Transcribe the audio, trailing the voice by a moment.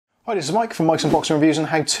Hi, this is Mike from Mike's Unboxing Reviews and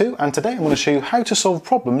How To, and today I'm going to show you how to solve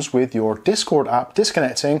problems with your Discord app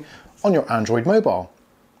disconnecting on your Android mobile.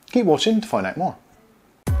 Keep watching to find out more.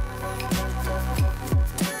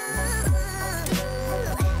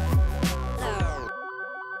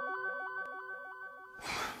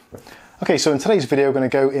 Okay, so in today's video we're going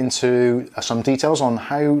to go into some details on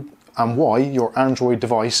how and why your Android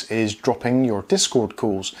device is dropping your Discord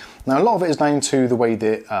calls. Now a lot of it is down to the way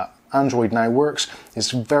that Android now works.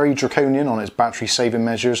 It's very draconian on its battery saving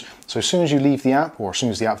measures, so as soon as you leave the app, or as soon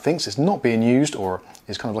as the app thinks it's not being used or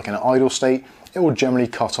is kind of like in an idle state, it will generally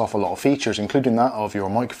cut off a lot of features, including that of your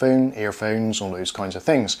microphone, earphones, all those kinds of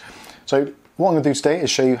things. So what I'm going to do today is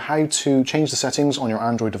show you how to change the settings on your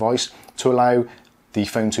Android device to allow the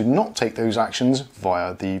phone to not take those actions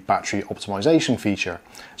via the battery optimization feature.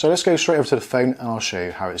 So let's go straight over to the phone and I'll show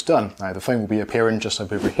you how it's done. Now the phone will be appearing just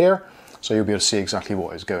up over here, so you'll be able to see exactly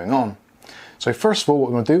what is going on. So first of all,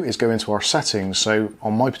 what we're going to do is go into our settings. So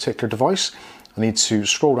on my particular device, I need to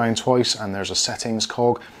scroll down twice and there's a settings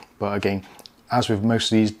cog. But again, as with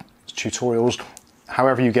most of these tutorials,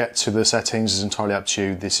 however you get to the settings is entirely up to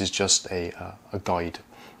you. This is just a guide.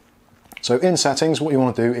 So in settings, what you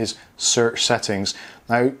want to do is search settings.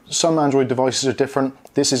 Now, some Android devices are different.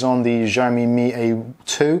 This is on the Xiaomi Mi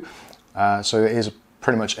A2, so it is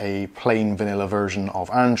pretty much a plain vanilla version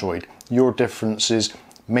of Android. Your differences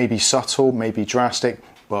may be subtle, may be drastic,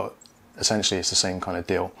 but essentially it's the same kind of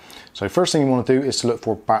deal. So first thing you want to do is to look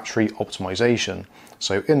for battery optimization.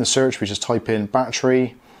 So in the search, we just type in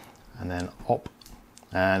battery and then op,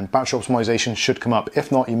 and battery optimization should come up.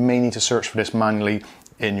 If not, you may need to search for this manually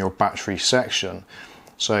in your battery section.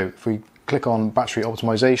 So if we click on battery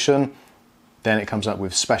optimization, then it comes up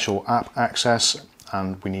with special app access,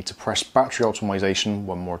 and we need to press battery optimization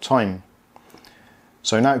one more time.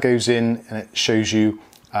 So now it goes in and it shows you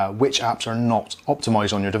which apps are not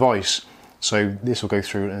optimized on your device. So this will go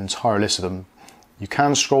through an entire list of them. You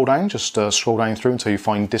can scroll down, just scroll down through until you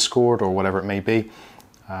find Discord or whatever it may be.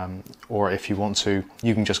 Or if you want to,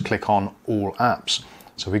 you can just click on all apps.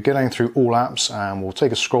 So we go down through all apps and we'll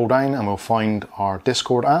take a scroll down and we'll find our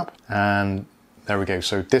Discord app, and there we go.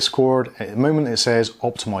 So Discord, at the moment it says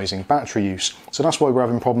optimizing battery use. So that's why we're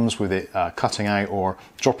having problems with it cutting out or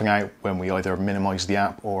dropping out when we either minimize the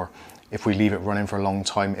app, or if we leave it running for a long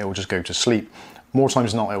time, it will just go to sleep. More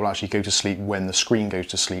times than not, it will actually go to sleep when the screen goes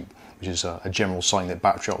to sleep, which is a general sign that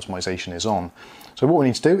battery optimization is on. So what we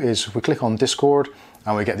need to do is we click on Discord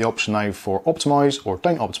and we get the option now for optimize or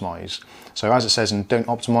don't optimize. So as it says in don't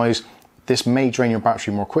optimize, this may drain your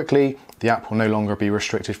battery more quickly. The app will no longer be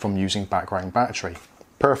restricted from using background battery.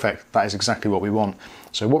 Perfect, that is exactly what we want.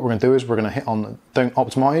 So what we're going to do is we're going to hit on don't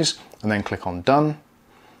optimize and then click on done.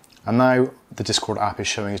 And now the Discord app is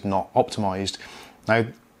showing is not optimized. Now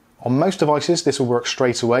on most devices this will work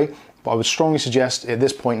straight away, but I would strongly suggest at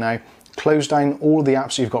this point now, close down all of the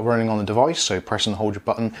apps you've got running on the device. So press and hold your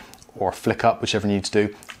button or flick up, whichever you need to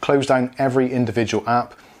do. Close down every individual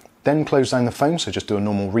app, then close down the phone, so just do a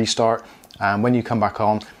normal restart. And when you come back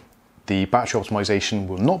on, the battery optimization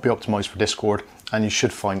will not be optimized for Discord, and you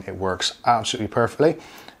should find it works absolutely perfectly.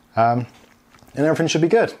 And everything should be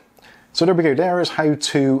good. So there we go, there is how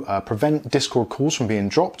to prevent Discord calls from being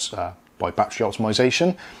dropped by battery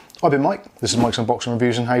optimization. I've been Mike, this is Mike's Unboxing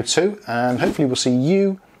Reviews and How To, and hopefully we'll see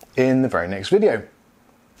you in the very next video.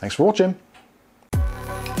 Thanks for watching.